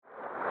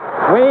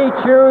We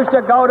choose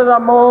to go to the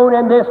moon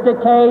in this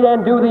decade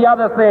and do the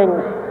other things,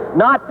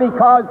 not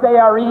because they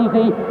are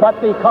easy,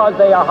 but because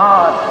they are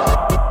hard.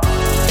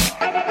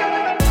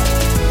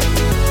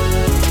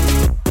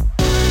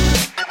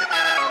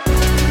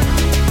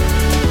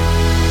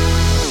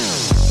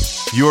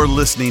 You're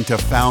listening to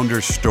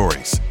Founder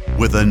Stories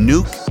with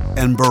Anouk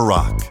and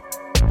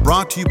Barak.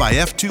 Brought to you by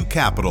F2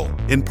 Capital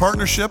in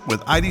partnership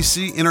with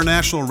IDC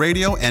International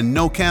Radio and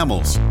No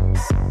Camels.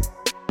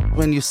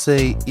 When you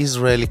say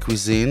Israeli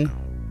cuisine,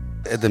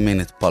 at the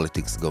minute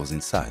politics goes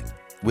inside.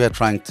 We are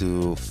trying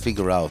to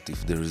figure out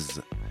if there is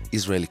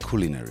Israeli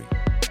culinary.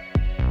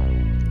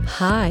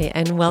 Hi,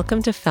 and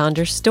welcome to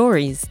Founder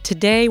Stories.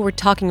 Today we're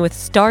talking with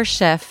star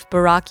chef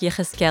Barak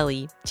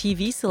Yehezkeli,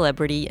 TV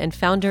celebrity and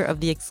founder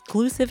of the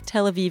exclusive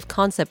Tel Aviv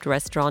concept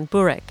restaurant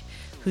Burek,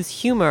 whose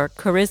humor,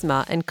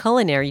 charisma, and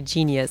culinary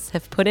genius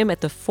have put him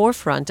at the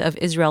forefront of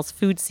Israel's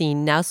food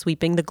scene now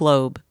sweeping the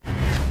globe.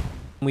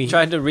 We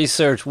tried to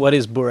research what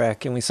is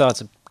burek, and we saw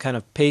it's a kind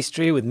of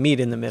pastry with meat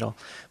in the middle.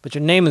 But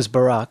your name is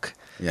Barak.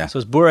 Yeah. So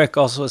is burek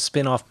also a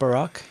spin-off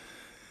Barak?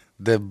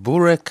 The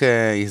Burek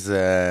is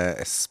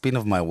a spin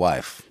of my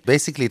wife.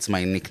 Basically, it's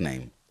my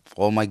nickname.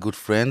 For all my good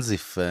friends,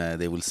 if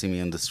they will see me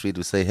on the street,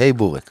 we say, "Hey,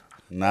 Burek."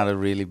 Not a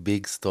really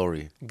big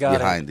story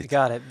behind it.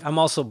 Got it. I'm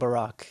also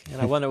Barak.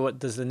 And I wonder,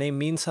 does the name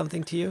mean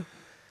something to you?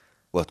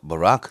 What,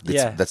 Barak?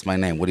 Yeah. That's my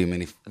name. What do you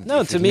mean?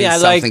 No, if to it me,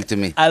 means something to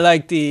me. I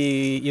like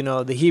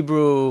the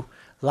Hebrew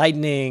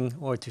lightning,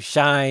 or to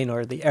shine,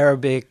 or the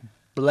Arabic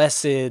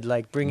blessed,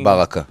 like bringing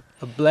Baraka.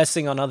 a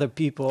blessing on other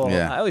people.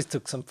 Yeah. I always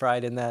took some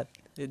pride in that.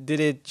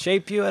 Did it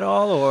shape you at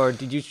all, or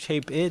did you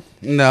shape it?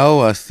 No,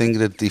 I think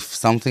that if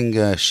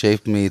something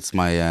shaped me, it's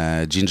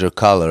my ginger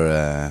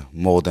color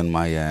more than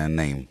my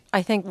name.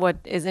 I think what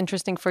is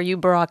interesting for you,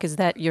 Barak, is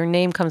that your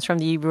name comes from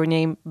the Hebrew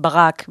name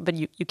Barak, but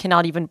you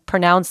cannot even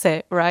pronounce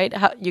it, right?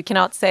 You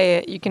cannot say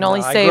it. You can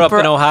only say... I grew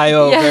up in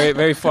Ohio, Yeah. very,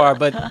 very far.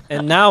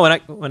 And now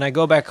when I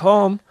go back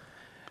home,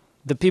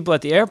 the people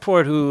at the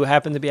airport who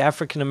happen to be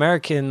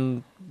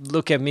African-American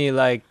look at me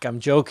like I'm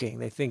joking.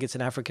 They think it's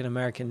an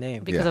African-American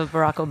name. Because of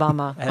Barack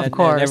Obama, and, of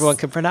course. And everyone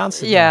can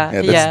pronounce it.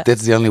 Yeah,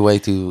 That's the only way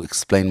to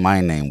explain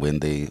my name.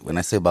 When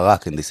I say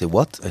Barak and they say,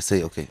 what? I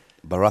say, okay,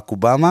 Barack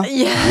Obama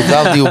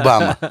without the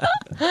Obama.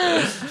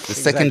 The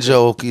second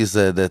joke is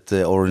that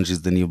orange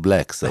is the new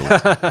black. So,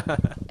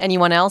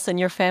 Anyone else in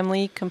your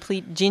family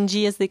complete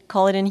gingy, as they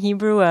call it in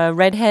Hebrew, a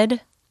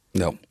redhead?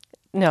 No,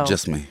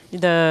 just me.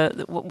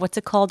 What's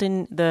it called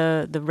in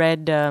the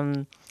red...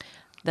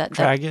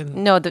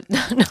 Dragon? No, not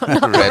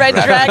the red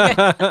dragon.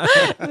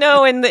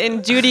 No,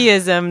 in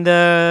Judaism,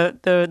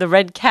 the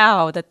red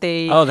cow that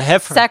they the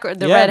heifer,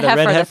 red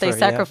heifer that they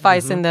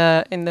sacrifice in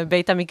the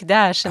Beit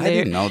Hamikdash. I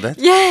didn't know that.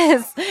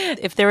 Yes,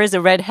 if there is a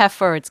red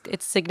heifer,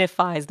 it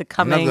signifies the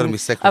coming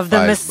of the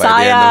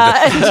Messiah.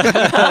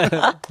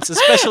 It's a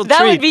special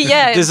that treat. Would be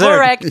dessert.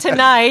 Burek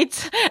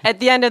tonight.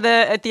 At the end of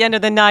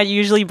the night, you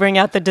usually bring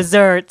out the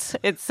dessert.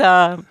 It's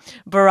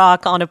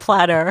Barak on a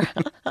platter.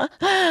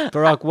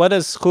 Barak, what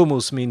does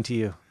hummus mean to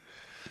you?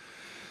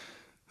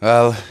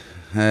 Well,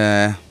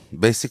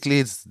 basically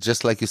it's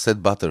just like you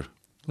said, butter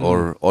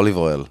or olive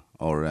oil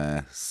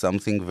or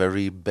something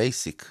very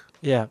basic.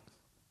 Yeah.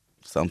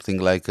 Something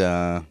like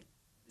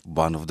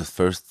one of the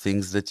first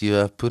things that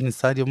you put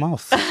inside your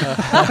mouth.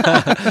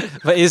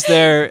 But is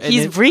there...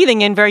 He's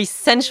breathing in very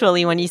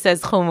sensually when he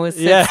says hummus.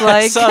 Yeah, it's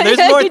like, so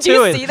there's more did to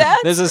you it. See that?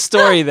 There's a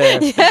story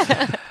there.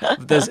 Yeah.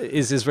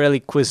 Is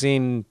Israeli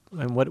cuisine,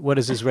 and what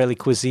does Israeli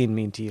cuisine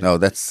mean to you? No,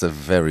 that's a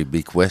very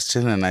big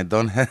question, and I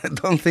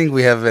don't think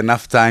we have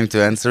enough time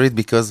to answer it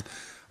because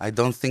I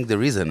don't think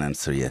there is an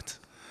answer yet.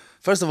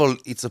 First of all,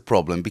 it's a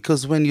problem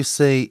because when you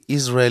say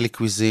Israeli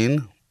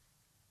cuisine,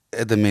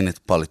 at the minute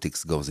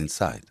politics goes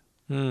inside.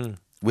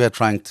 We are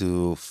trying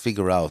to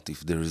figure out if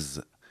there is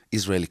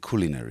Israeli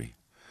culinary.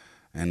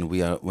 And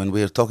when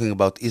we are talking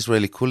about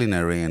Israeli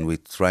culinary and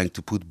we're trying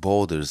to put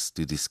borders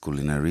to this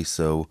culinary,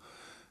 so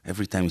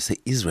every time you say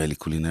Israeli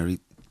culinary,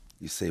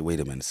 you say,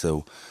 wait a minute,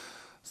 so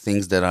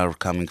things that are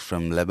coming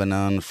from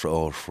Lebanon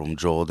or from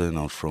Jordan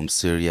or from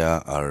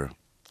Syria are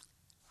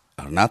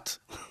not.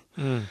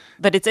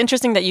 But it's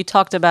interesting that you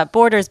talked about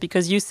borders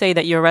because you say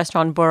that your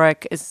restaurant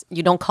Burek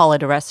you don't call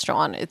it a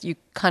restaurant. You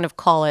kind of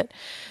call it,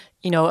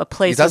 a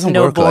place with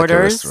no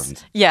borders. Like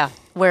a yeah,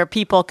 where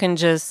people can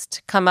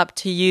just come up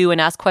to you and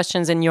ask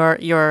questions, and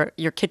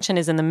your kitchen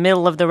is in the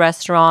middle of the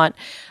restaurant,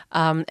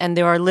 and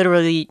there are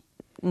literally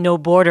no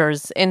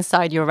borders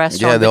inside your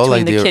restaurant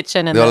between the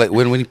kitchen and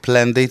when we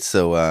planned it,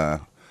 so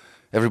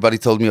everybody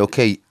told me,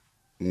 okay,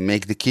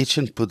 make the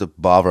kitchen, put a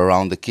bar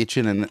around the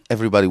kitchen, and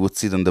everybody would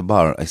sit on the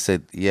bar. I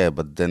said, yeah,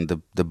 but then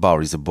the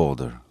bar is a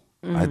border.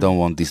 I don't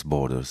want these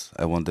borders.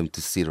 I want them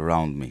to sit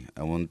around me.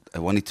 I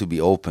want it to be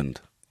opened.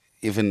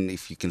 Even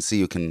if you can see,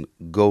 you can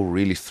go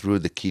really through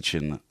the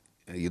kitchen.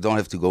 You don't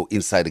have to go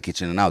inside the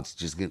kitchen and out.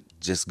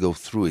 Just go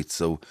through it.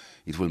 So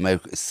it will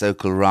make a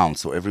circle round.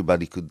 So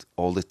everybody could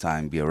all the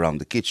time be around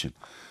the kitchen.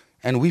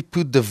 And we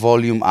put the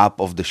volume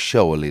up of the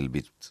show a little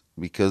bit.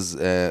 because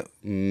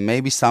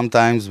maybe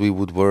sometimes we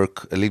would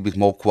work a little bit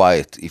more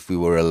quiet if we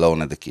were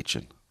alone at the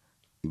kitchen.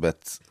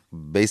 But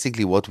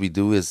basically what we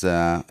do is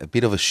a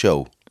bit of a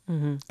show.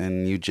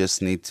 And you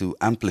just need to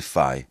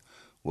amplify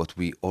what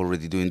we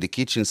already do in the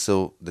kitchen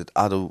so that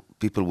other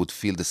people would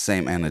feel the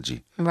same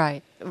energy.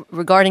 Right.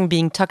 Regarding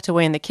being tucked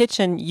away in the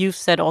kitchen, you've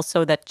said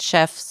also that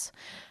chefs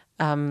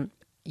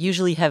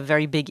usually have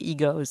very big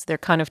egos. They're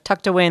kind of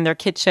tucked away in their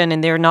kitchen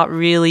and they're not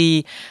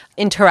really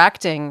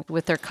interacting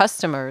with their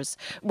customers.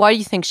 Why do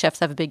you think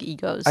chefs have big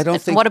egos?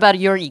 What about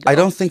your ego? I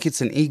don't think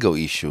it's an ego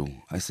issue.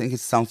 I think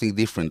it's something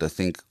different. I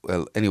think,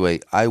 well,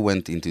 anyway, I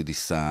went into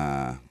this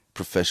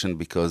profession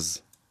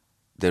because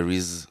there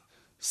is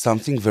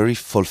something very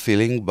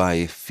fulfilling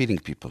by feeding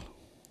people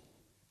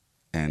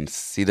and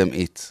see them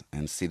eat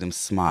and see them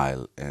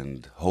smile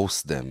and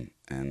host them.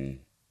 And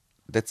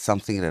that's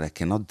something that I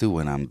cannot do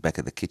when I'm back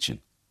at the kitchen.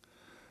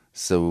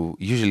 So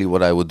usually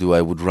what I would do,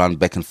 I would run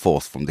back and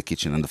forth from the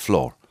kitchen and the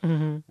floor.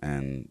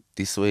 And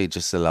this way it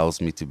just allows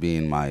me to be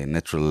in my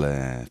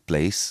natural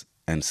place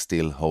and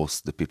still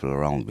host the people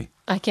around me.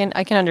 I can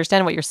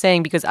understand what you're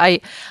saying because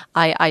I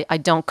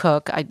don't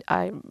cook.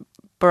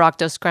 Barak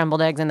does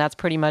scrambled eggs, and that's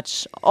pretty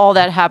much all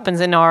that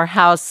happens in our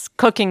house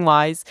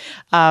cooking-wise.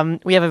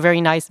 We have a very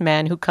nice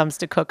man who comes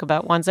to cook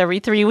about once every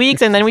 3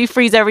 weeks, and then we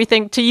freeze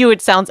everything. To you, it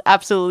sounds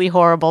absolutely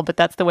horrible, but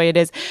that's the way it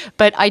is.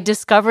 But I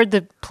discovered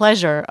the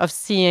pleasure of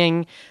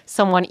seeing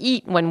someone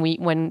eat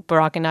when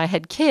Barak and I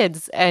had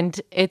kids,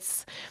 and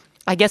it's...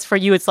 I guess for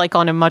you, it's like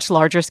on a much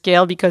larger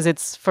scale because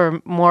it's for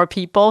more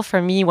people.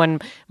 For me, when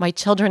my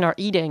children are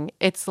eating,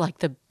 it's like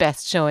the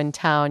best show in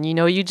town. You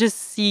know, you just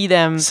see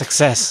them.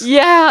 Success.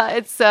 Yeah,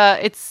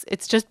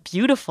 it's just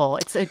beautiful.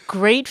 It's a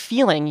great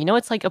feeling. You know,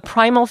 it's like a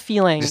primal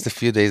feeling. Just a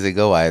few days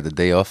ago, I had a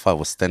day off. I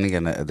was standing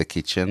at the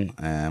kitchen.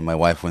 My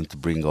wife went to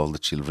bring all the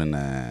children.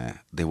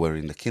 They were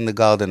in the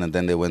kindergarten and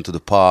then they went to the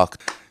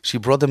park. She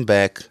brought them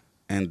back.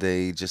 And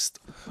they just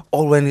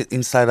all went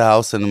inside the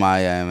house, and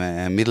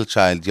my middle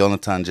child,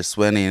 Jonathan, just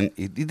went in.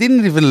 He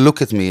didn't even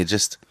look at me. He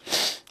just,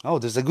 oh,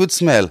 there's a good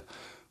smell.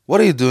 What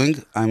are you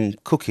doing? I'm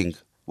cooking.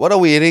 What are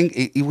we eating?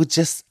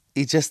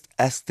 He just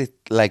asked it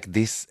like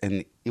this,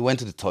 and he went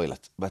to the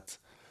toilet. But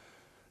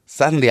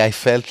suddenly I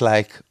felt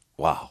like,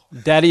 wow.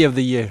 Daddy of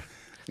the year.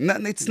 No,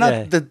 it's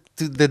not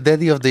the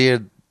daddy of the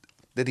year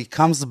that he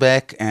comes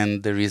back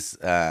and there is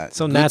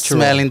so good natural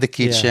smell in the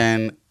kitchen.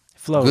 Yeah.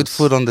 Flows. Good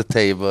food on the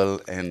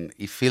table, and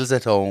he feels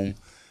at home,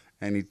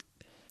 and he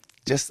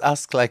just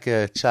asks like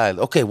a child,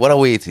 okay, what are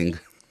we eating?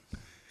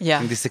 Yeah.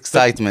 And this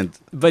excitement.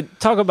 But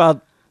talk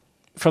about,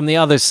 from the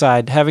other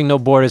side, having no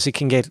borders, it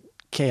can get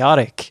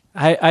chaotic.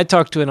 I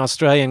talked to an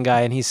Australian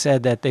guy, and he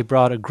said that they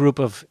brought a group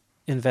of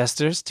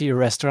investors to your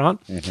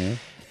restaurant.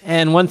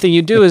 And one thing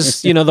you do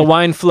is, you know, the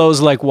wine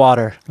flows like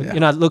water. Yeah.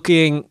 You're not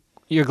looking,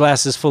 your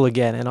glass is full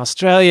again. And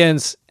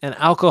Australians and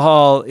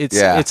alcohol,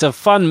 it's a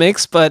fun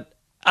mix, but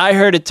I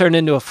heard it turned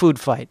into a food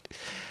fight.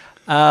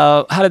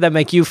 How did that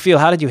make you feel?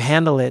 How did you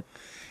handle it?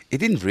 It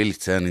didn't really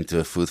turn into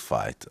a food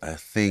fight. I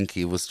think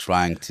he was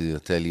trying to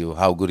tell you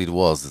how good it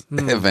was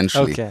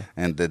eventually. Okay.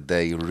 And that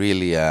they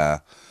really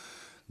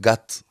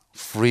got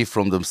free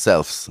from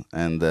themselves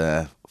and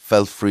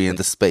felt free in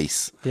the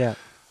space. Yeah.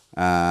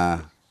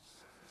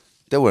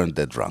 They weren't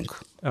that drunk.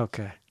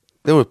 Okay.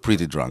 They were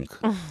pretty drunk.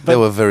 They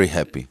were very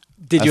happy.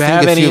 Did you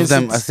have any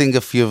I think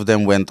a few of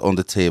them went on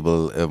the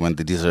table when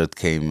the dessert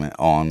came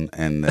on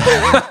and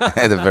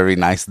had a very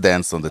nice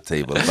dance on the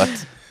table.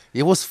 But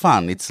it was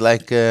fun. It's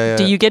like...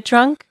 Do you get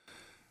drunk?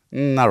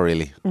 Not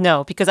really.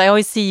 No, because I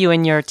always see you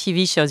in your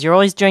TV shows. You're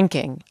always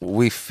drinking.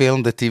 We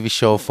filmed the TV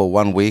show for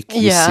 1 week.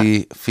 You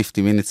see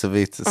 50 minutes of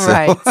it.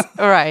 So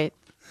Right.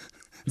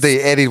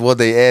 They edit what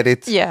they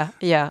edit. Yeah.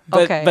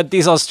 Okay. But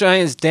these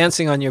Australians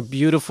dancing on your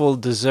beautiful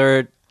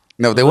dessert...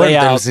 No, they weren't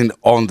dancing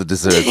on the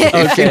dessert. He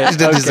finished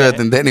the dessert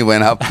and then he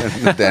went up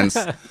and danced.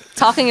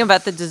 Talking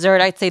about the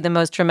dessert, I'd say the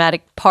most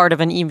dramatic part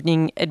of an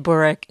evening at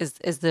Barak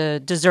is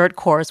the dessert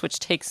course, which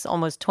takes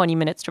almost 20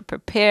 minutes to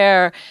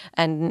prepare.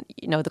 And,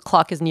 you know, the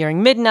clock is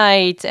nearing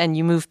midnight and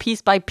you move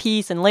piece by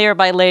piece and layer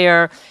by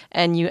layer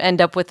and you end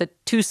up with a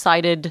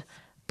two-sided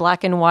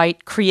black and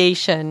white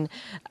creation.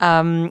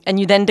 And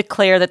you then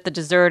declare that the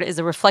dessert is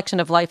a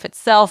reflection of life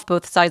itself.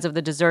 Both sides of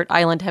the dessert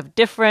island have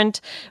different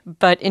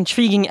but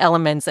intriguing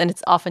elements, and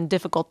it's often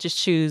difficult to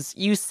choose.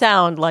 You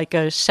sound like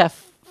a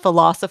chef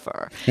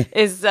philosopher.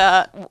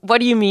 What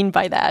do you mean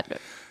by that?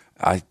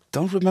 I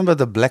don't remember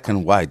the black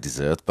and white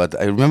dessert, but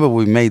I remember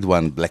we made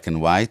one black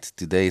and white.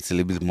 Today it's a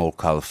little bit more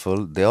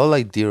colorful. The whole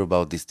idea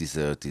about this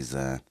dessert is...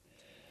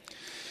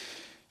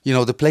 you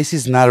know, the place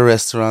is not a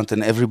restaurant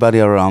and everybody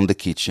around the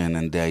kitchen.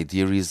 And the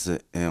idea is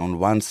on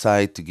one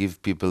side to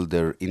give people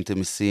their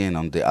intimacy and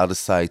on the other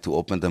side to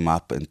open them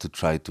up and to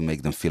try to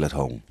make them feel at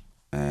home.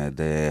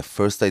 The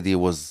first idea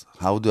was,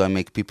 how do I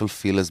make people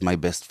feel as my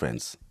best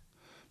friends?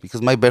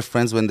 Because my best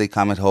friends, when they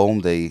come at home,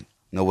 they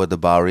know where the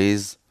bar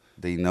is.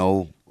 They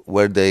know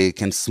where they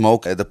can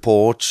smoke at the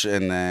porch.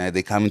 And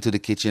they come into the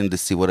kitchen, they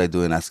see what I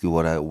do and ask you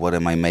what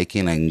am I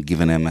making, and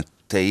giving them a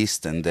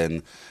taste, and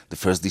then the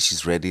first dish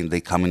is ready and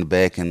they coming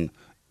back, and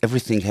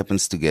everything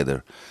happens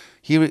together.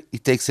 Here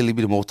it takes a little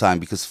bit more time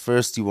because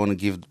first you want to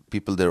give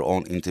people their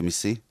own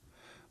intimacy,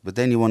 but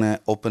then you want to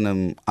open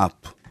them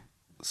up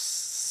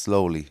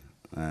slowly,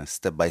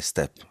 step by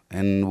step.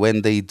 And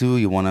when they do,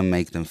 you want to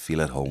make them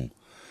feel at home.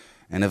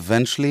 And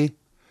eventually,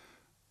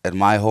 at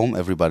my home,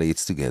 everybody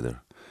eats together.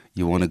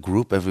 You want to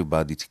group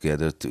everybody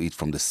together to eat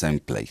from the same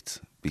plate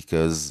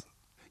because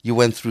you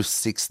went through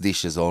 6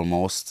 dishes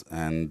almost,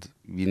 and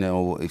you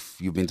know, if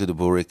you've been to the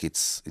Burek,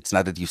 it's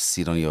not that you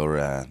sit on your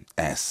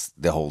ass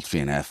the whole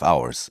 3.5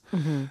 hours.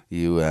 Mm-hmm.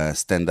 You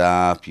stand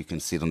up, you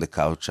can sit on the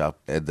couch up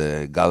at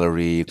the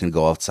gallery, you can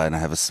go outside and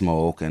have a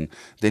smoke, and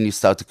then you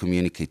start to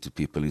communicate to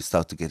people, you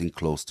start to getting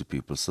close to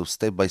people. So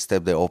step by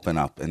step they open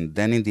up, and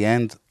then in the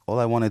end, all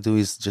I want to do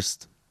is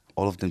just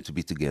all of them to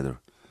be together.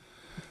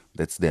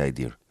 That's the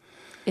idea.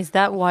 Is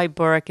that why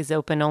Barak is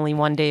open only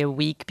one day a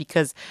week?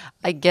 Because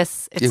I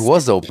guess It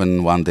was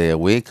open one day a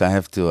week. I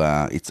have to.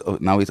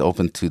 Now it's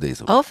open 2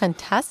 days a week. Oh,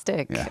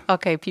 fantastic! Yeah.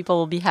 Okay, people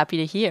will be happy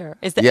to hear.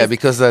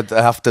 Because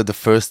after the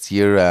first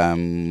year,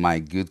 my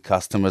good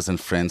customers and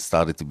friends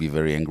started to be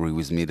very angry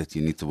with me that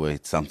you need to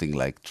wait something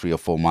like 3 or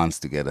 4 months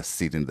to get a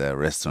seat in the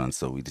restaurant.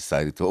 So we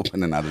decided to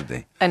open another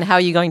day. And how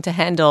are you going to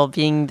handle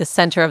being the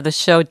center of the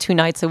show 2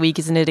 nights a week?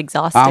 Isn't it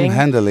exhausting? I'm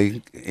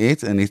handling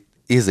it, and it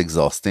is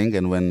exhausting.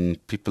 And when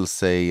people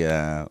say,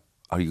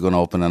 are you going to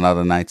open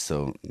another night?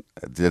 So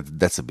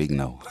that's a big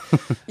no.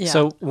 Yeah.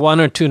 So 1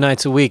 or 2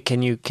 nights a week,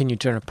 can you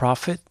turn a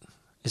profit?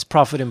 Is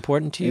profit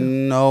important to you?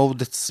 No,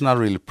 that's not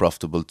really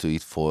profitable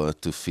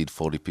to feed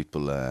 40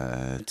 people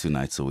 2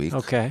 nights a week.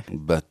 Okay.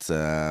 But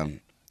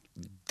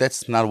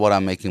that's not what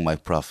I'm making my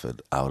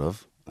profit out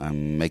of.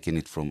 I'm making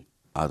it from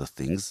other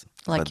things.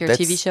 Like But your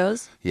that's- TV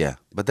shows? Yeah,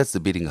 but that's the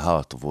beating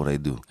heart of what I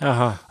do.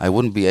 Uh-huh. I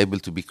wouldn't be able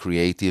to be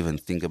creative and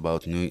think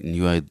about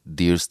new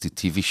ideas to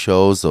TV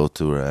shows or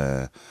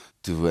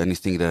to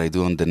anything that I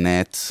do on the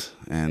net.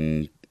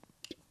 And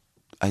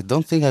I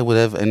don't think I would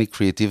have any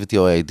creativity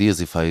or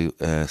ideas if I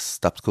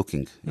stopped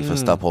cooking, if I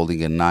stopped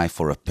holding a knife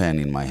or a pen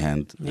in my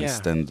hand and Yeah.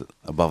 stand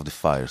above the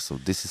fire. So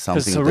this is Because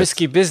something it's a that's-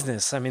 risky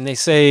business. I mean, they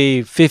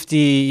say 50,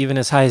 even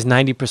as high as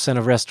 90%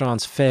 of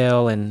restaurants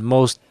fail, and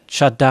most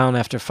shut down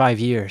after 5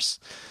 years.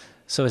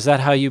 So is that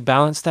how you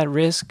balance that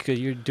risk?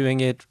 You're doing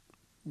it,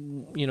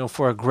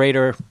 for a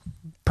greater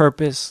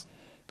purpose?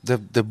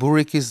 The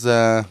Burek is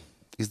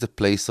the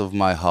place of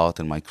my heart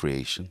and my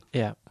creation.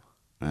 Yeah.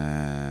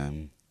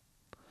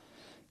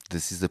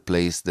 This is the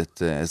place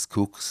that as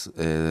cooks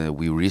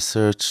we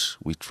research,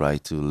 we try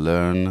to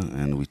learn,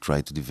 and we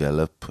try to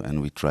develop,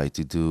 and we try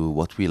to do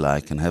what we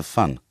like and have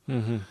fun.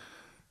 Mm-hmm.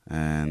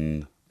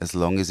 And as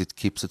long as it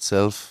keeps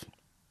itself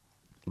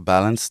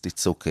balanced,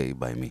 it's okay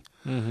by me.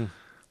 Mm-hmm.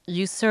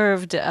 You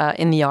served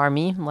in the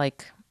army,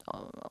 like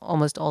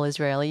almost all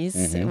Israelis.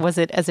 Mm-hmm. Was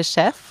it as a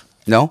chef?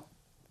 No?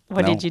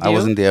 What No, did you do? I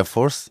was in the Air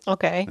Force,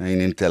 Okay.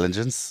 in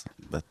intelligence,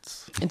 but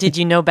Did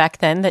you know back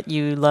then that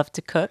you loved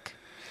to cook?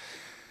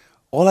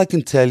 all I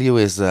can tell you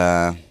is,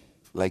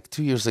 like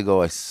 2 years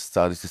ago, I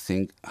started to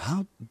think,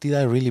 how did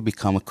I really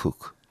become a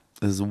cook?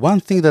 There's one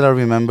thing that I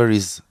remember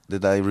is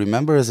that I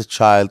remember as a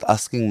child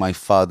asking my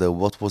father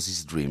what was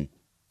his dream.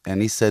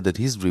 And he said that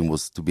his dream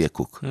was to be a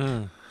cook.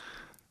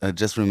 I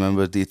just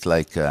remembered it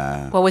like...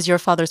 What was your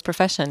father's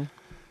profession?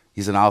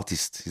 He's an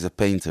artist. He's a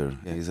painter.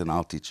 Yeah, he's an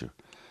art teacher.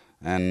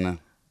 And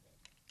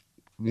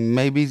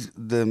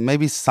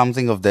maybe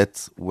something of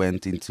that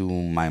went into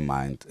my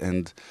mind.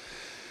 And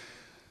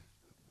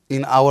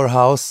in our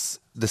house,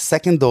 the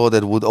second door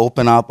that would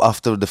open up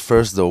after the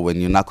first door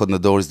when you knock on the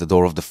door is the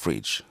door of the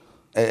fridge.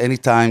 Any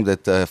time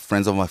that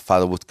friends of my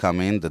father would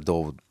come in, the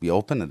door would be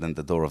open, and then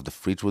the door of the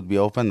fridge would be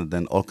open, and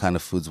then all kind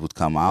of foods would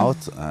come out,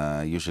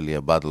 usually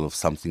a bottle of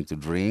something to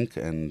drink,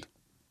 and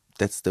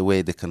that's the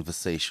way the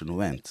conversation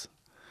went.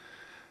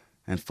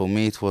 And for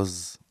me, it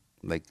was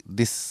like,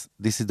 this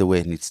is the way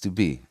it needs to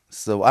be.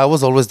 So I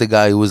was always the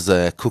guy who was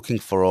cooking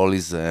for all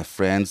his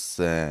friends,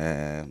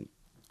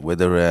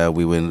 whether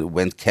we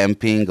went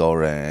camping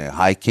or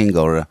hiking,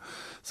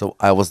 so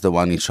I was the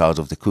one in charge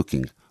of the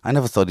cooking. I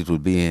never thought it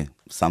would be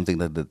something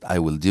that I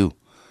will do.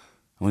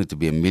 I wanted to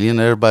be a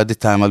millionaire by the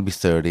time I'll be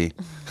 30.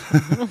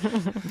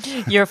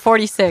 You're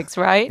 46,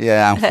 right?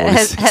 Yeah, I'm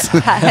 46.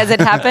 Has it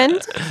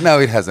happened? No,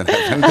 it hasn't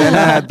happened.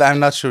 And I'm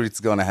not sure it's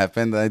going to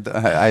happen.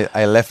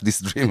 I left this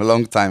dream a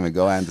long time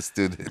ago. I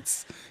understood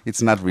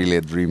it's not really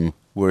a dream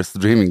worth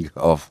dreaming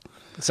of.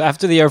 So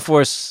after the Air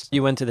Force,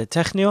 you went to the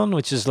Technion,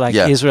 which is like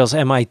Yeah. Israel's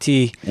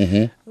MIT.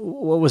 Mm-hmm.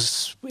 What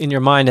was in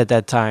your mind at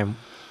that time?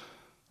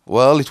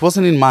 Well, it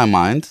wasn't in my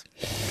mind.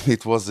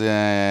 It was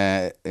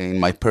in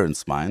my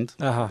parents' mind.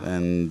 Uh-huh.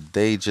 And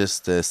they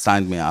just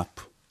signed me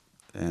up.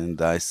 And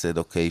I said,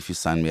 okay, if you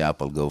sign me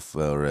up, I'll go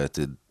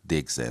to the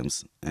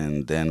exams.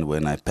 And then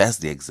when I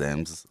passed the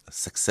exams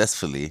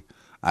successfully,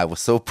 I was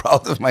so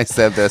proud of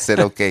myself that I said,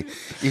 okay,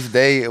 if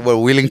they were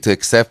willing to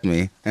accept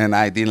me, and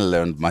I didn't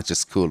learn much at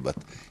school, but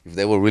if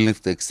they were willing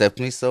to accept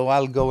me, so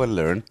I'll go and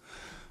learn.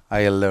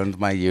 I learned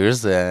my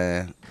years.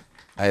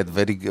 I had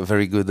very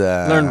good...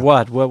 Learned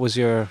what? What was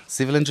your...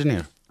 Civil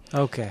engineer.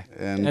 Okay.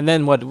 And And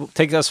then what?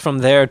 Take us from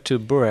there to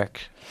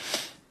Burek.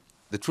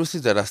 The truth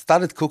is that I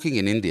started cooking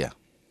in India.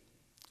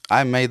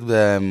 I made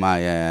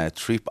my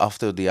trip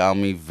after the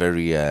army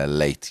very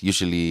late.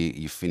 Usually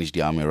you finish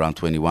the army around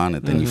 21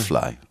 and then you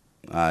fly.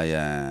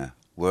 I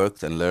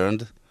worked and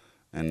learned,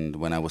 and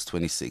when I was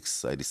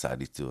 26, I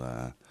decided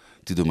to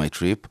do my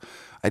trip.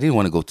 I didn't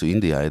want to go to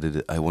India.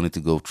 I wanted to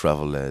go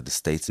travel the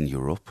States and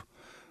Europe,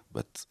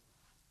 but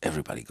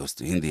everybody goes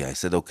to India. I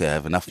said, okay, I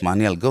have enough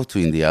money. I'll go to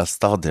India. I'll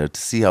start there to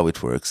see how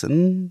it works,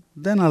 and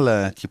then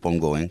I'll keep on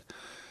going.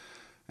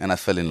 And I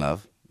fell in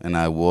love, and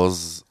I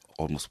was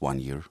almost 1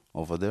 year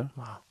over there.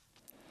 Wow.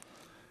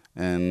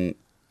 And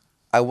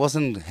I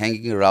wasn't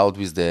hanging around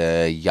with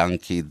the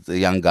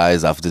young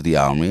guys after the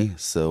army.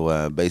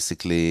 So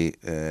basically,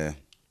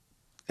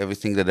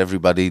 everything that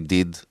everybody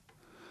did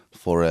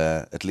for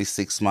at least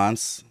 6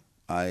 months,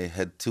 I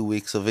had 2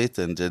 weeks of it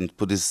and then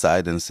put it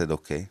aside and said,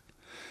 okay.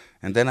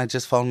 And then I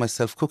just found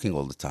myself cooking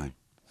all the time.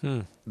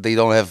 They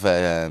don't have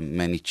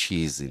many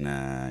cheese in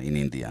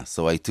India.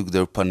 So I took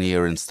their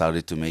paneer and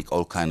started to make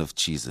all kind of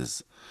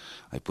cheeses.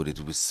 I put it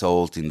with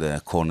salt in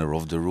the corner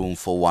of the room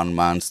for 1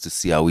 month to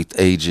see how it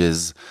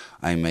ages.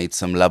 I made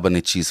some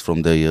Lebanese cheese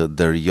from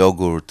their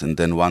yogurt. And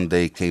then one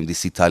day came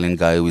this Italian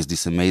guy with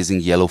these amazing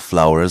yellow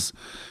flowers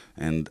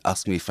and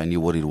asked me if I knew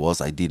what it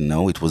was. I didn't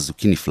know. It was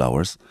zucchini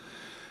flowers.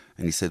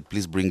 And he said,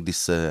 please bring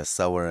this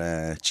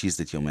sour cheese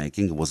that you're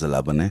making. It was a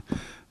Lebanese.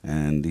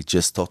 And he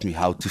just taught me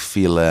how to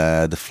feel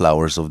the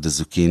flowers of the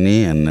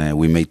zucchini. And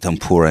we made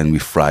tempura and we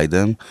fried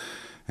them.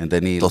 And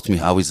then he taught me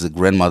how his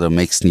grandmother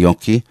makes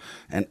gnocchi.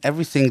 And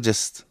everything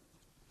just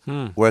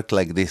worked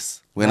like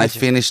this. When I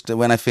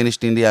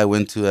finished India, I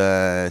went to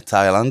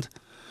Thailand.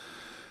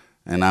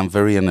 And I'm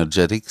very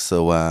energetic.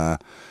 So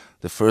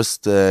the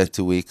first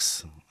 2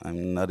 weeks,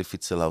 I'm not if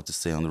it's allowed to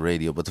say on the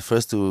radio, but the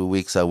first 2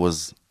 weeks I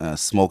was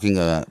smoking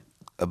a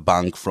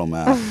bong from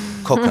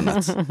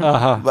coconuts.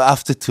 But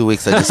after 2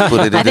 weeks, I just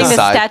put it I think the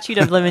aside. statute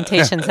of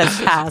limitations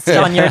has passed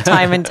on your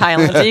time in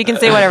Thailand, so you can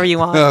say whatever you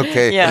want.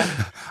 Okay. Yeah.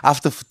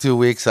 After 2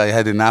 weeks, I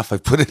had enough. I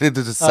put it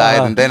into the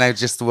side, and then I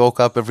just woke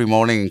up every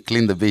morning and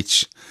cleaned the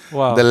beach.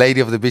 Wow. The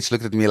lady of the beach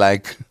looked at me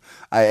like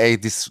I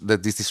ate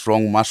this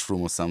wrong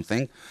mushroom or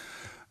something.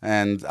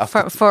 And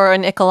after For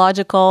an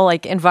ecological,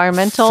 like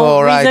environmental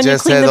for reason, I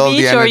just you clean had the all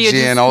beach, the or you energy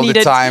just and all the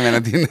needed... time, and I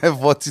didn't have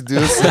what to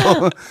do.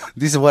 So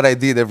this is what I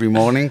did every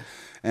morning.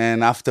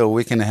 And after a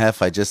week and a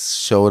half, I just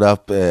showed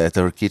up at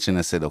her kitchen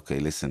and said, okay,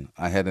 listen,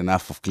 I had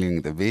enough of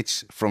cleaning the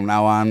beach. From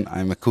now on,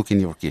 I'm a cook in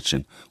your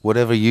kitchen.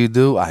 Whatever you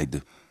do, I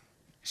do.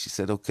 She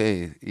said,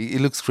 okay. It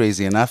looks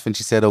crazy enough. And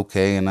she said,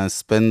 okay. And I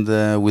spent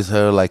with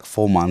her like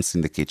 4 months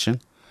in the kitchen.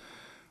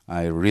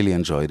 I really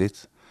enjoyed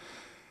it.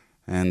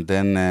 And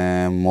then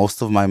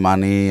most of my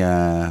money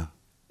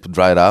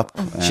dried up.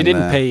 She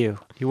didn't pay you.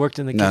 You worked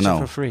in the kitchen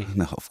for free.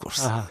 No, of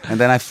course. And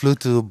then I flew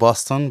to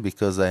Boston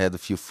because I had a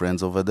few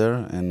friends over there.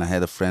 And I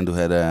had a friend who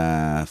had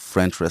a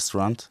French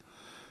restaurant.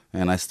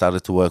 And I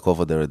started to work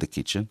over there at the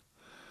kitchen.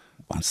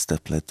 One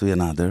step led to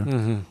another.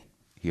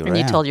 Here And I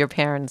you am. told your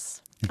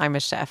parents, I'm a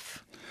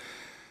chef.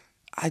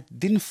 I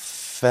didn't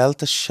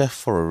felt a chef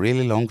for a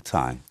really long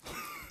time.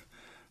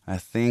 I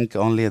think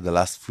only in the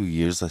last few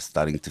years I'm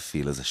starting to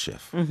feel as a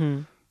chef.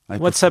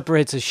 What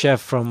separates a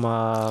chef from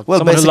Well, someone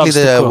who basically loves to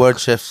the cook? word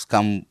chefs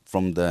come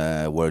from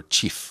the word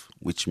chief,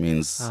 which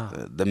means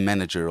the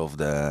manager of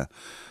the...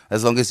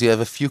 As long as you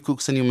have a few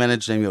cooks and you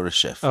manage them, you're a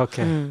chef.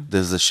 Okay.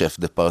 There's a chef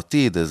de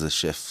partie, there's a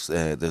chef...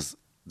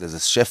 there's a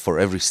chef for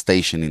every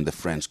station in the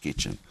French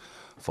kitchen.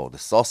 For the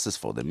sauces,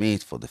 for the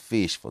meat, for the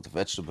fish, for the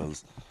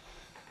vegetables.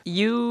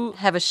 You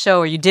have a show,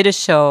 or you did a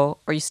show,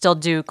 or you still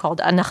do, called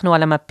Anachnu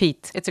ala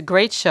Mapit. It's a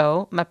great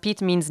show.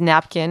 Mapit means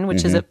napkin,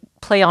 which is a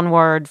play on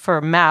word for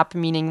map,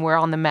 meaning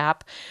we're on the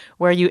map,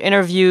 where you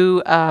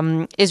interview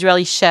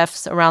Israeli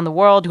chefs around the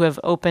world who have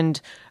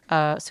opened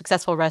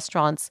successful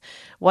restaurants.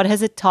 What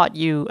has it taught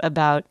you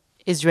about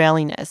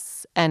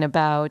Israeliness and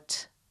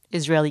about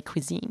Israeli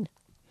cuisine?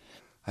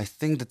 I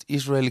think that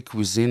Israeli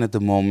cuisine at the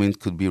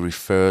moment could be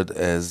referred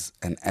as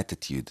an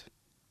attitude.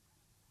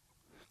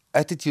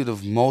 Attitude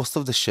of most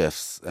of the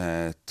chefs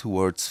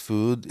towards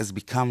food has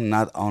become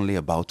not only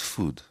about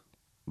food,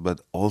 but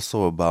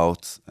also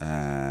about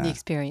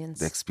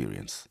The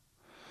experience.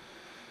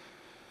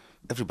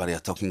 Everybody are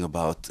talking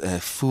about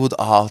food,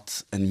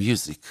 art, and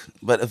music,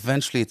 but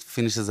eventually it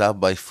finishes up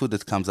by food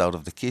that comes out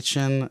of the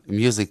kitchen.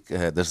 Music,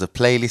 there's a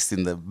playlist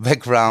in the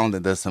background,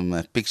 and there's some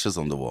pictures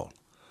on the wall.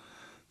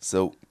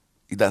 So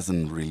it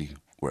doesn't really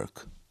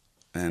work.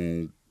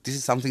 And this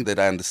is something that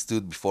I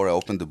understood before I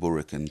opened the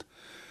Burek, and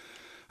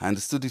I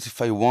understood that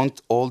if I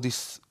want all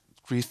these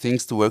three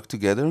things to work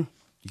together,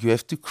 you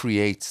have to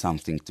create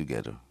something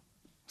together.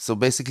 So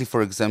basically,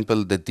 for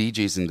example, the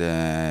DJs in the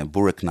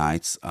Burek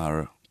nights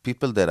are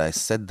people that I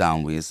sat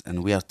down with,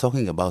 and we are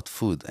talking about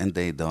food, and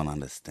they don't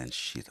understand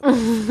shit about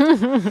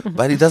food.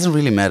 But it doesn't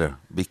really matter,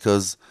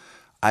 because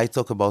I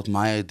talk about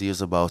my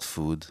ideas about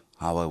food,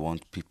 how I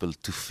want people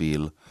to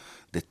feel,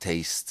 the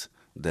taste,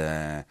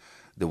 the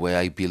way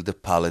I build the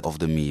palate of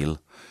the meal.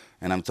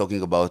 And I'm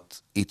talking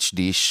about each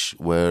dish,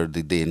 where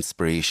did the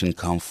inspiration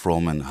come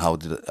from and how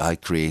did I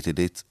created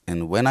it.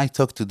 And when I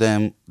talk to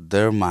them,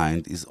 their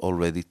mind is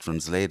already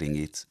translating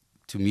it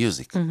to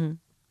music.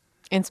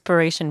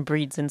 Inspiration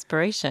breeds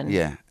inspiration.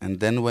 Yeah, and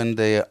then when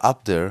they are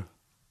up there,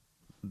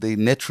 they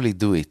naturally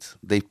do it.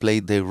 They play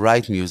the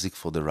right music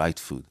for the right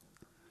food.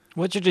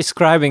 What you're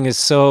describing is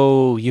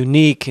so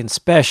unique and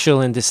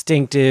special and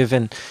distinctive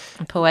and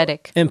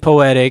Poetic.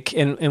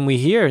 And we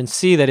hear and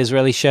see that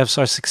Israeli chefs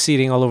are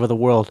succeeding all over the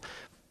world,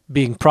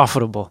 being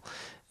profitable.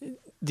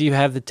 Do you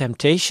have the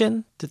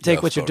temptation to take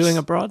Yeah, what of you're course. doing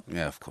abroad?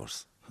 Yeah, of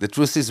course. The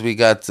truth is we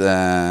got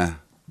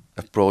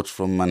approach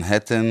from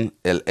Manhattan,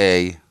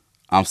 LA,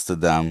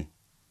 Amsterdam,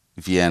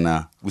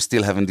 Vienna. We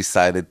still haven't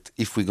decided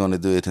if we're going to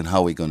do it and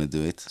how we're going to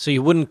do it. So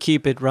you wouldn't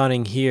keep it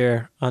running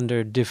here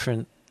under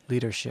different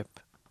leadership?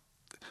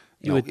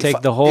 You No, would if take I-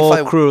 the whole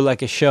if I- crew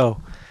like a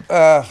show.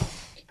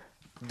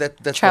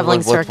 That's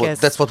Traveling what circus.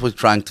 that's what we're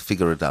trying to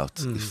figure it out.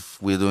 If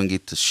we're doing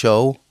it to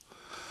show,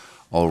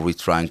 or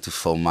we're trying to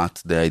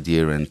format the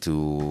idea and to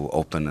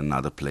open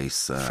another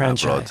place abroad.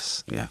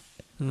 Franchise. Yeah.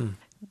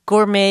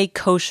 Gourmet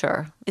kosher.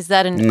 Is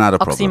that an Not a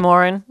problem.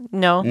 oxymoron?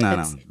 No? No,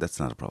 It's- that's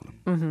not a problem.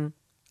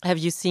 Have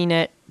you seen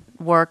it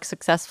work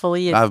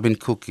successfully? I've been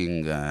cooking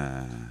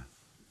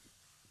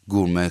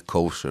gourmet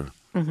kosher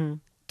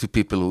to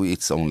people who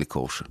eats only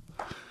kosher.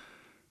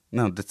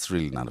 No, that's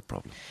really not a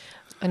problem.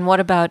 And what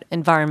about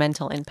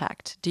environmental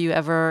impact? Do you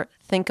ever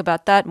think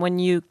about that when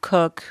you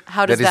cook?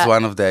 How does That is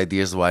one of the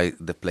ideas why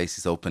the place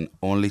is open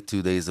only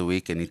 2 days a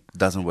week and it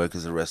doesn't work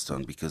as a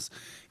restaurant. Because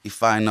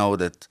if I know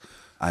that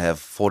I have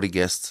 40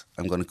 guests,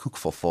 I'm going to cook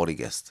for 40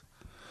 guests.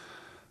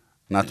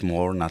 Not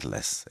more, not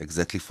less.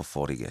 Exactly for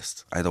 40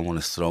 guests. I don't want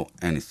to throw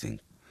anything.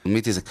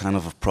 Meat is a kind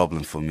of a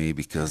problem for me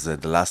because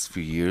the last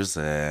few years,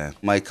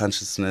 my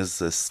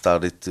consciousness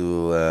started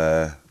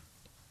to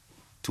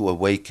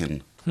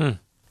awaken.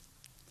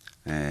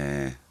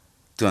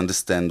 To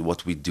understand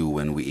what we do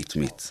when we eat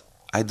meat.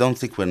 I don't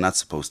think we're not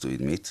supposed to eat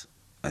meat.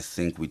 I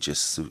think we're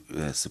just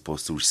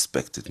supposed to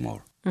respect it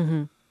more.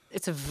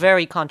 It's a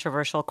very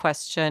controversial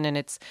question, and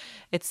it's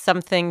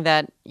something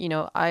that,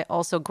 I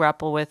also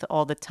grapple with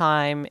all the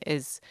time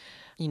is,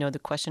 the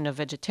question of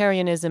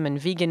vegetarianism and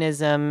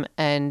veganism.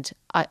 And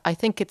I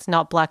think it's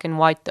not black and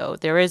white, though.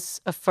 There is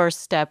a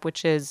first step,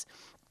 which is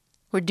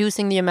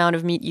reducing the amount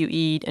of meat you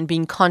eat and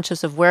being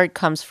conscious of where it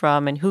comes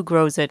from and who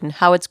grows it and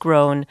how it's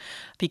grown,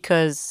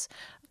 because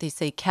they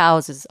say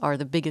cows are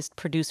the biggest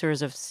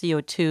producers of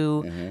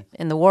CO2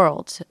 in the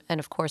world. And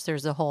of course,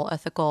 there's a whole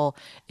ethical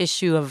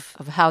issue of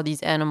how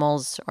these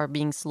animals are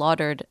being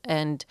slaughtered.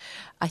 And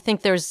I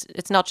think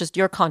it's not just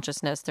your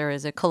consciousness. There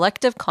is a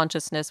collective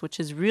consciousness which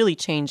is really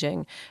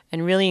changing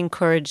and really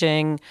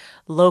encouraging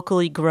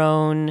locally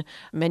grown,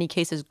 many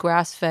cases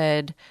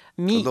grass-fed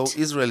meat. Although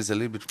Israel is a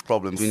little bit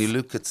problem. When you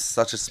look at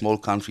such a small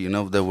country,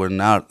 there were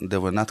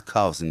not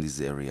cows in this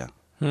area.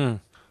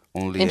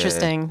 Only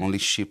Interesting. Only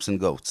sheep and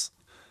goats.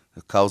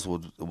 The cows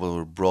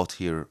were brought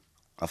here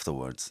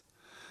afterwards.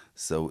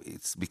 So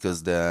it's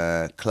because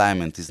the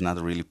climate is not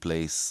a really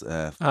place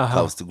for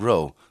cows to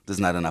grow. There's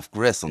not enough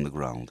grass on the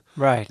ground.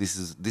 Right. This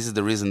is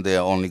the reason they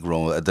only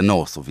grow at the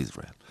north of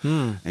Israel.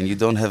 And you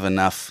don't have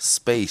enough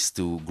space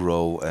to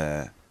grow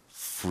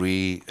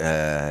free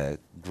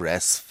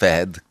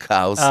grass-fed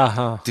cows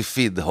to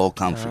feed the whole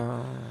country.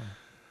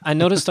 I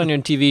noticed on your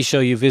TV show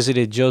you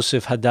visited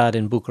Joseph Haddad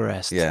in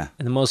Bucharest. Yeah.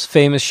 And the most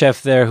famous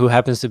chef there who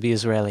happens to be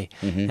Israeli.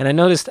 And I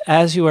noticed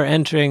as you were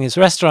entering his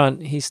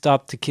restaurant, he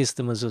stopped to kiss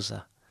the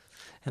mezuzah.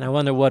 And I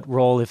wonder what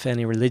role, if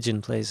any,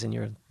 religion plays in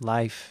your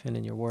life and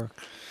in your work.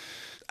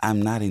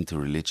 I'm not into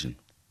religion.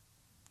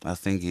 I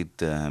think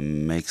it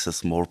makes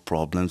us more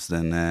problems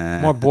than...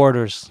 More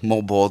borders.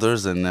 More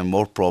borders and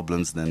more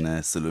problems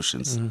than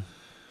solutions.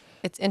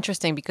 It's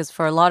interesting because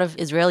for a lot of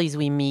Israelis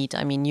we meet,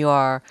 you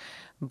are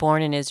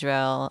born in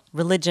Israel,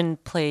 religion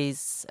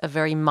plays a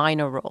very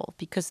minor role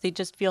because they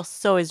just feel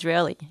so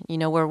Israeli.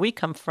 Where we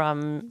come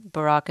from,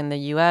 Barak in the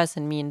US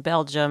and me in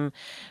Belgium,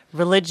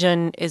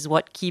 religion is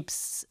what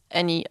keeps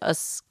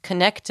us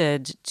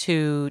connected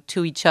to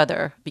each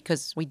other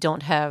because we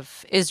don't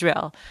have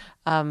Israel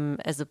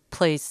as a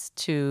place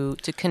to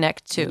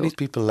connect to. These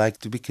people like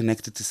to be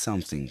connected to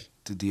something,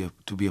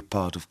 to be a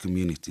part of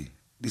community.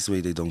 This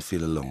way they don't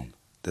feel alone.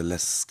 They're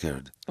less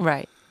scared.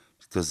 Right.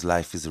 Because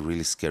life is a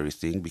really scary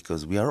thing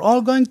because we are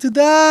all going to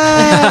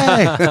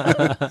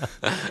die.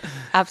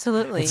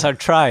 Absolutely. It's our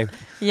tribe.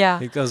 Yeah.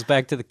 It goes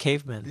back to the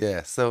cavemen.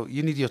 Yeah, so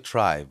you need your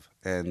tribe.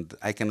 And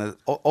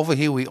over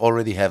here we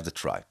already have the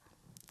tribe.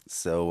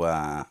 So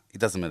it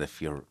doesn't matter if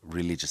you're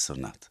religious or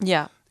not.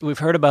 Yeah. We've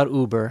heard about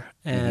Uber,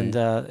 and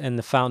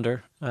the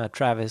founder,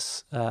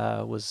 Travis,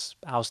 was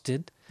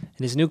ousted. And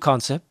his new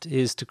concept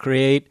is to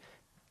create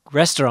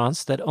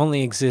restaurants that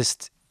only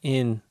exist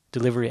in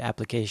delivery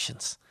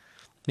applications.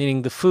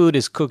 Meaning the food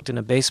is cooked in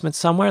a basement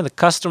somewhere. The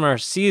customer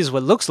sees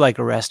what looks like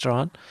a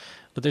restaurant,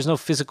 but there's no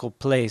physical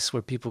place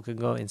where people can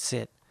go and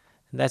sit.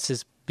 And that's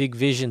his big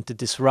vision to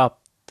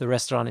disrupt the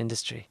restaurant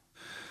industry.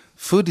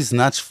 Food is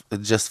not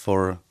just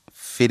for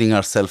feeding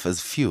ourselves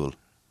as fuel.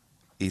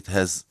 it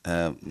has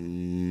a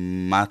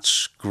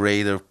much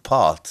greater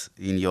part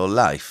in your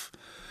life.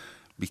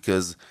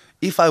 Because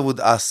if I would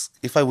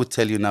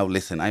tell you now,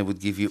 listen, I would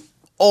give you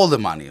all the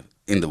money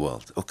in the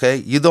world, okay?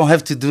 You don't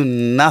have to do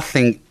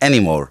nothing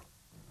anymore,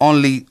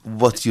 only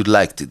what you'd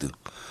like to do.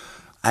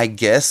 I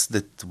guess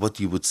that what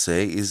you would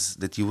say is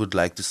that you would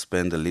like to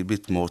spend a little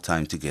bit more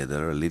time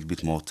together, a little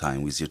bit more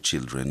time with your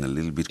children, a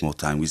little bit more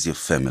time with your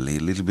family,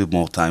 a little bit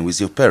more time with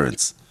your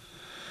parents.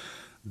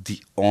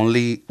 The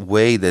only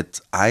way that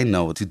I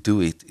know to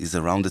do it is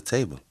around the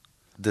table.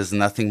 There's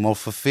nothing more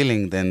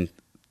fulfilling than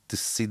to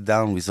sit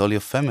down with all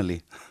your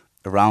family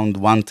around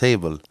one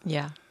table.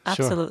 Yeah,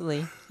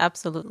 absolutely. Sure.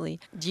 Absolutely.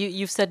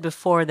 You've said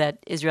before that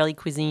Israeli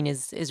cuisine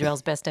is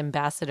Israel's best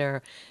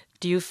ambassador.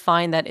 Do you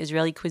find that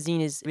Israeli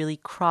cuisine is really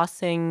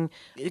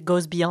it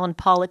goes beyond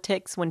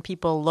politics when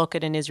people look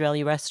at an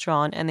Israeli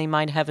restaurant and they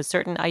might have a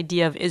certain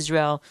idea of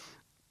Israel?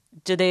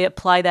 Do they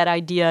apply that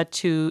idea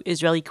to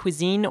Israeli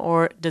cuisine,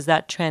 or does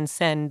that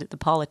transcend the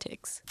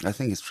politics? I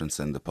think it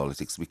transcends the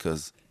politics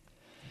because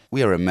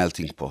we are a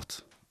melting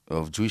pot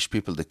of Jewish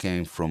people that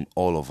came from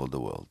all over the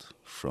world,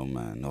 from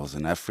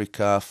Northern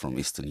Africa, from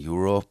Eastern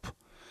Europe.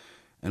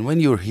 And when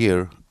you're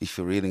here, if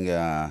you're eating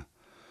a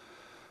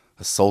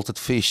salted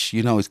fish,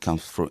 you know it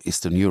comes from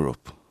Eastern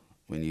Europe.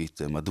 When you eat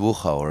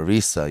madoucha or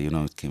harissa, you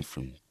know it came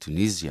from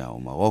Tunisia or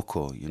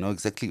Morocco. You know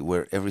exactly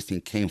where everything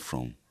came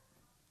from.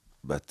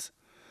 But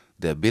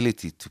the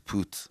ability to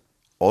put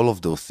all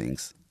of those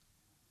things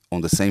on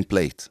the same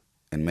plate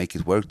and make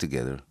it work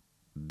together,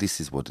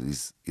 this is what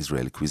is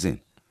Israeli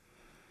cuisine.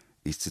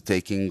 It's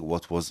taking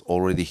what was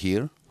already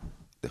here,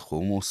 the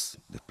hummus,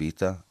 the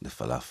pita, the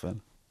falafel,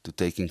 to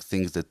taking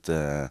things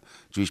that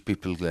Jewish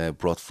people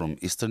brought from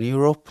Eastern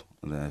Europe,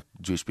 the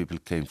Jewish people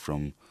came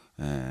from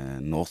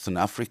Northern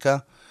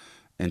Africa,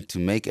 and to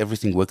make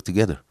everything work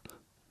together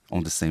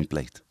on the same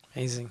plate.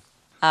 Amazing.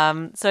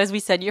 So as we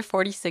said, you're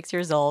 46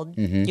 years old.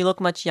 Mm-hmm. You look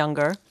much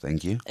younger.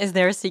 Thank you. Is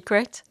there a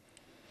secret?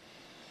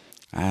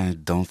 I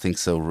don't think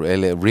so.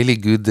 Really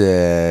good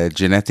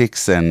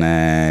genetics,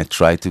 and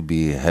try to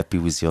be happy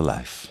with your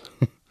life.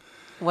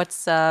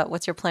 What's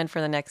your plan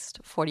for the next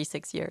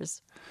 46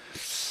 years?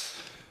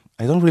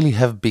 I don't really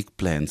have big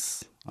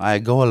plans. I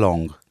go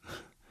along.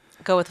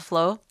 Go with the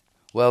flow?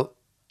 Well,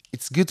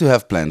 it's good to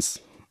have plans,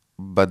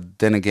 but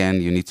then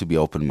again, you need to be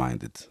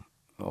open-minded.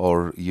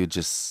 Or you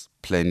just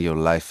plan your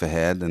life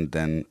ahead and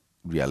then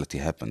reality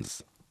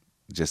happens,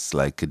 just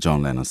like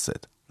John Lennon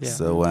said. Yeah.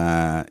 So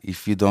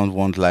if you don't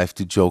want life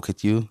to joke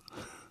at you,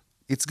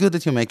 it's good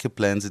that you make your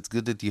plans. It's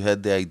good that you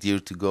had the idea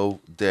to go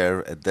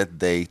there at that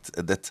date,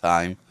 at that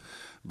time,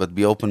 but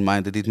be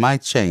open-minded. It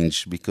might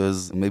change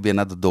because maybe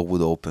another door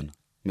would open,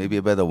 maybe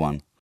a better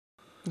one.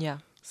 Yeah.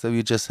 So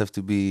you just have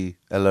to be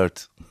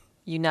alert.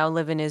 You now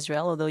live in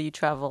Israel, although you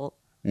travel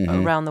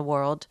around the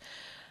world.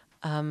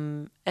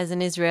 As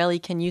an Israeli,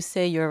 can you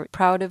say you're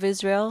proud of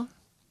Israel?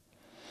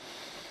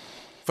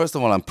 First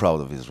of all, I'm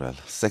proud of Israel.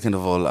 Second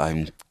of all,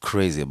 I'm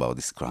crazy about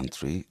this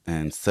country.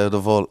 And third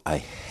of all, I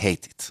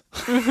hate it.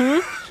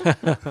 Mm-hmm.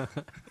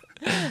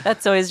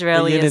 That's so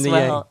Israeli as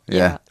well.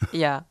 Yeah.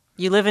 Yeah.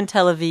 You live in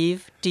Tel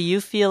Aviv. Do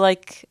you feel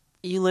like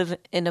you live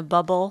in a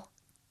bubble?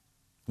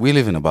 We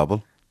live in a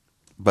bubble,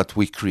 but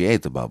we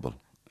create a bubble.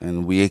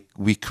 And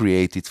we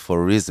create it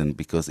for a reason,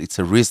 because it's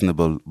a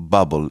reasonable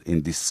bubble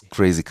in this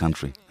crazy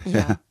country.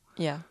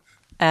 Yeah.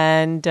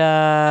 And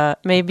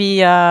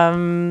maybe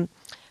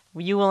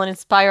you will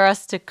inspire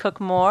us to cook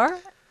more,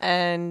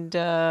 and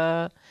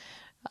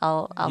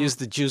I'll use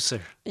the juicer.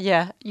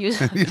 Yeah, use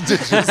the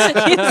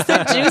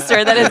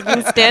juicer that has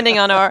been standing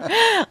on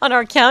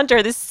our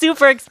counter. This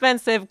super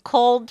expensive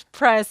cold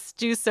press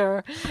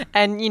juicer,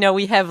 and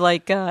we have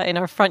in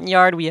our front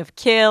yard we have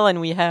kale and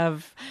we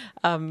have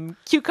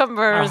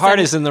cucumbers. Our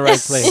heart is in the right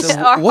place.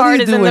 So what do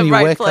you do when you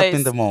wake up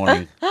in the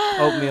morning?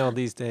 Oatmeal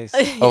these days.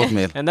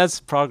 Oatmeal. And that's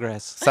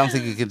progress.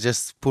 Something you can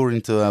just pour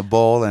into a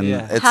bowl and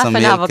add half some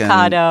an milk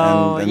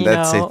avocado, and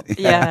that's it.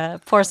 Yeah,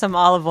 pour some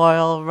olive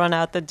oil, run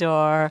out the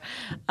door.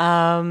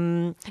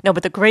 No,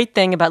 but the great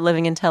thing about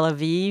living in Tel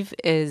Aviv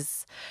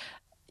is,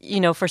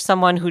 for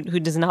someone who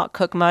does not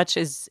cook much,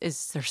 is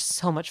there's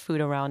so much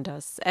food around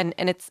us, and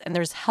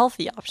there's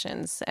healthy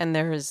options, and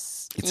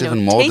there's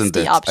even more than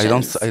that.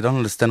 Options. I don't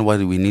understand why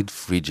we need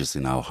fridges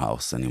in our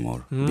house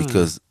anymore,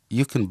 because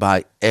you can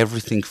buy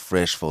everything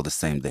fresh for the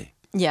same day.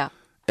 Yeah,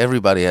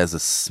 everybody has a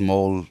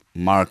small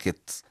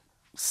market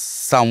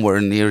somewhere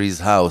near his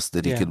house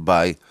that he could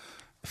buy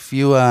a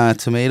few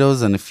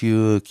tomatoes and a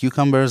few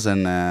cucumbers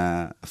and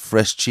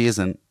fresh cheese,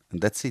 and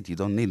that's it. You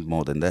don't need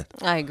more than that.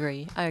 I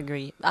agree.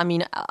 I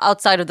mean,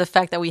 outside of the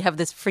fact that we have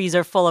this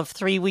freezer full of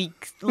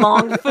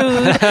 3-week-long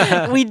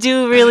food, we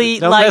do really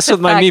don't like mess the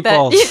with my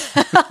fact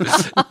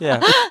meatballs.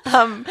 Yeah.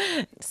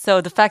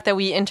 So the fact that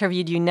we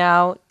interviewed you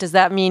now, does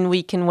that mean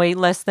we can wait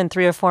less than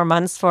 3 or 4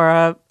 months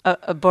for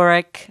a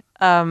Barak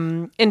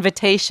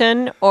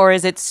invitation, or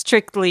is it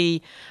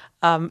strictly?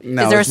 No,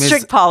 is there a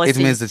strict policy?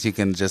 It means that you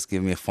can just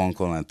give me a phone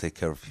call and I'll take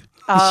care of you.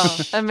 Oh,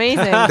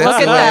 amazing. That's Look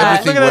the at way that.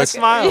 everything Look at that works.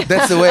 smile.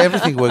 That's the way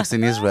everything works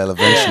in Israel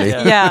eventually.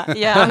 Yeah.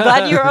 I'm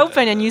glad you're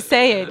open and you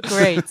say it.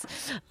 Great.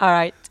 All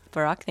right,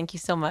 Barak, thank you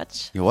so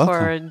much You're welcome.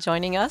 for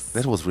joining us.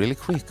 That was really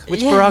quick.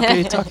 Which Barak are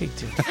you talking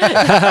to?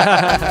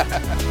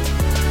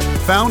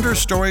 Founder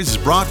Stories is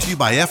brought to you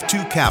by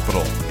F2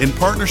 Capital in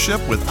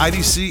partnership with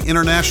IDC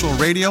International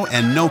Radio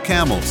and No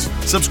Camels.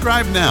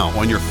 Subscribe now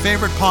on your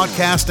favorite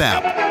podcast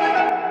app.